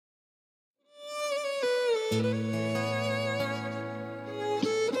The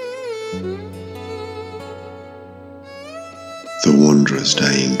wondrous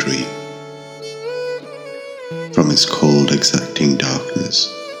dying dream. From its cold exacting darkness,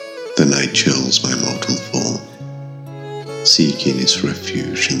 the night chills my mortal form, seeking its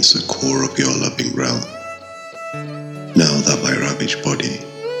refuge in the core of your loving realm. Now that my ravaged body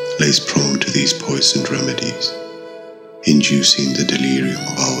lays prone to these poisoned remedies, inducing the delirium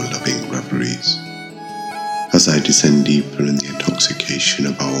of our loving reveries, as I descend deeper in the intoxication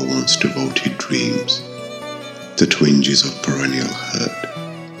of our once devoted dreams, the twinges of perennial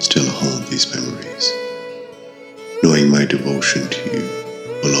hurt still haunt these memories, knowing my devotion to you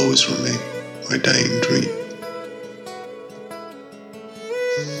will always remain my dying dream.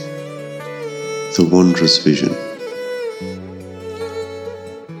 The wondrous vision.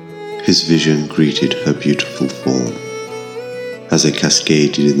 His vision greeted her beautiful form, as it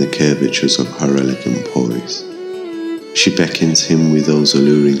cascaded in the curvatures of her elegant poise. She beckons him with those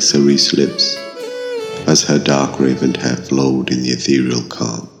alluring cerise lips, as her dark raven hair flowed in the ethereal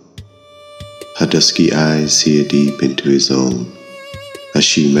calm. Her dusky eyes sear deep into his own, as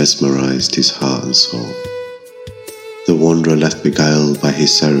she mesmerized his heart and soul. The wanderer left beguiled by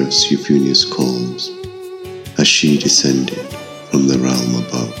his seraph's euphonious calls, as she descended from the realm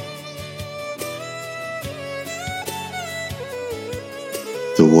above.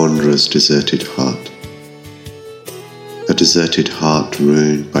 The wanderer's deserted heart. A deserted heart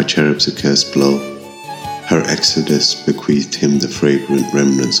ruined by cherub's accursed blow, her exodus bequeathed him the fragrant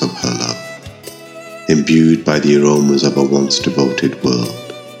remnants of her love. Imbued by the aromas of a once devoted world,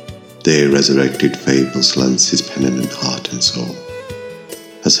 their resurrected fables lance his penitent heart and soul.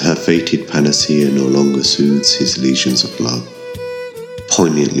 As her fated panacea no longer soothes his lesions of love,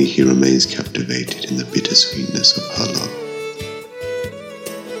 poignantly he remains captivated in the bitter sweetness of her love.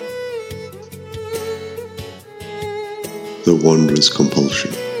 The wanderer's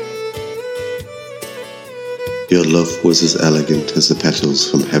compulsion. Your love was as elegant as the petals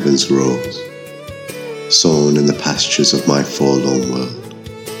from heaven's rose, sown in the pastures of my forlorn world,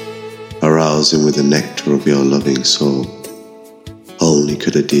 arousing with the nectar of your loving soul. Only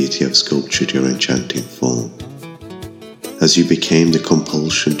could a deity have sculptured your enchanting form, as you became the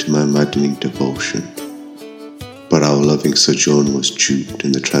compulsion to my maddening devotion. But our loving sojourn was duped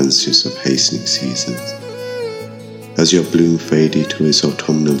in the transience of hastening seasons, as your bloom faded to its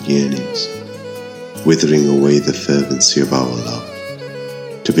autumnal yearnings, withering away the fervency of our love,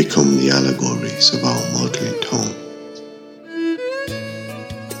 to become the allegories of our maudlin tone.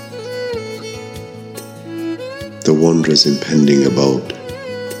 The wanderer's impending abode.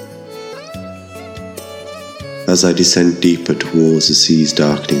 As I descend deeper towards the sea's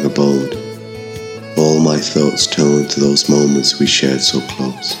darkening abode, all my thoughts turn to those moments we shared so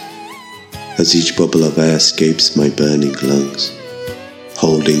close, as each bubble of air escapes my burning lungs,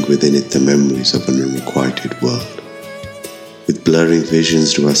 holding within it the memories of an unrequited world. With blurring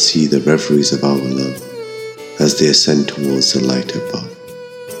visions do I see the reveries of our love, as they ascend towards the light above.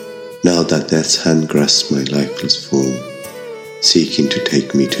 Now that death's hand grasps my lifeless form, seeking to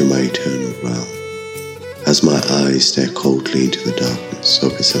take me to my eternal realm, as my eyes stare coldly into the darkness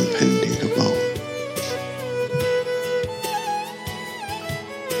of his impending abode.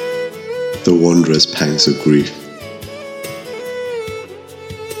 The wanderer's pangs of grief.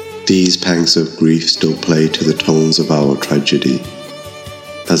 These pangs of grief still play to the tones of our tragedy,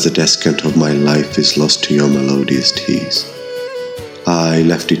 as the descant of my life is lost to your melodious tease. I,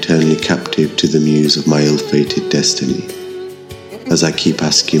 left eternally captive to the muse of my ill-fated destiny, as I keep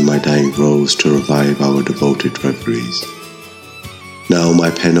asking my dying rose to revive our devoted reveries. Now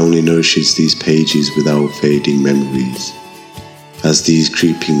my pen only nourishes these pages with our fading memories, as these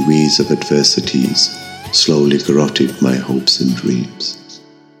creeping weeds of adversities slowly garrotted my hopes and dreams.